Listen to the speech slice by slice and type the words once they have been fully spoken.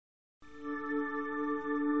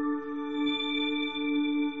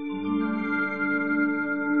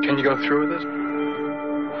Can you go through with it?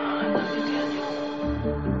 I love you,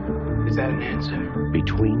 Daniel. Is that an answer?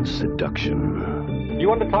 Between seduction You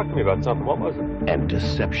wanted to talk to me about something. What was it? and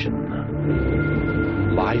deception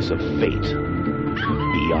lies a fate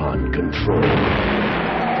beyond control.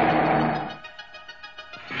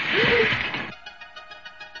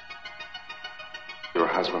 Your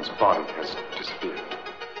husband's body has disappeared.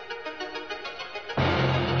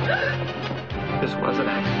 This was an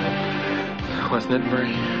accident. Wasn't it,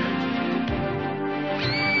 Marie?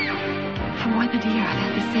 For more than a year, I've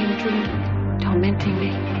had the same dream, tormenting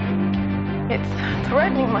me. It's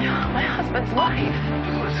threatening my husband's life.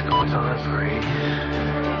 What's going on, Marie?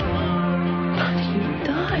 He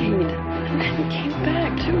died and then came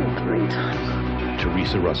back 2 or 3 times.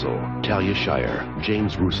 Theresa Russell, Talia Shire,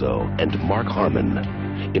 James Russo, and Mark Harmon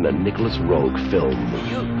in a Nicolas Roeg film.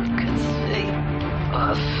 You could see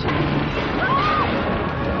us.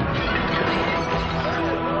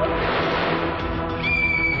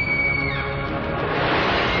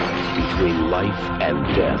 Between life and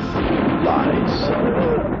death lies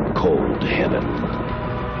Cold Heaven.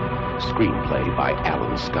 Screenplay by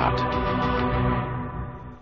Alan Scott.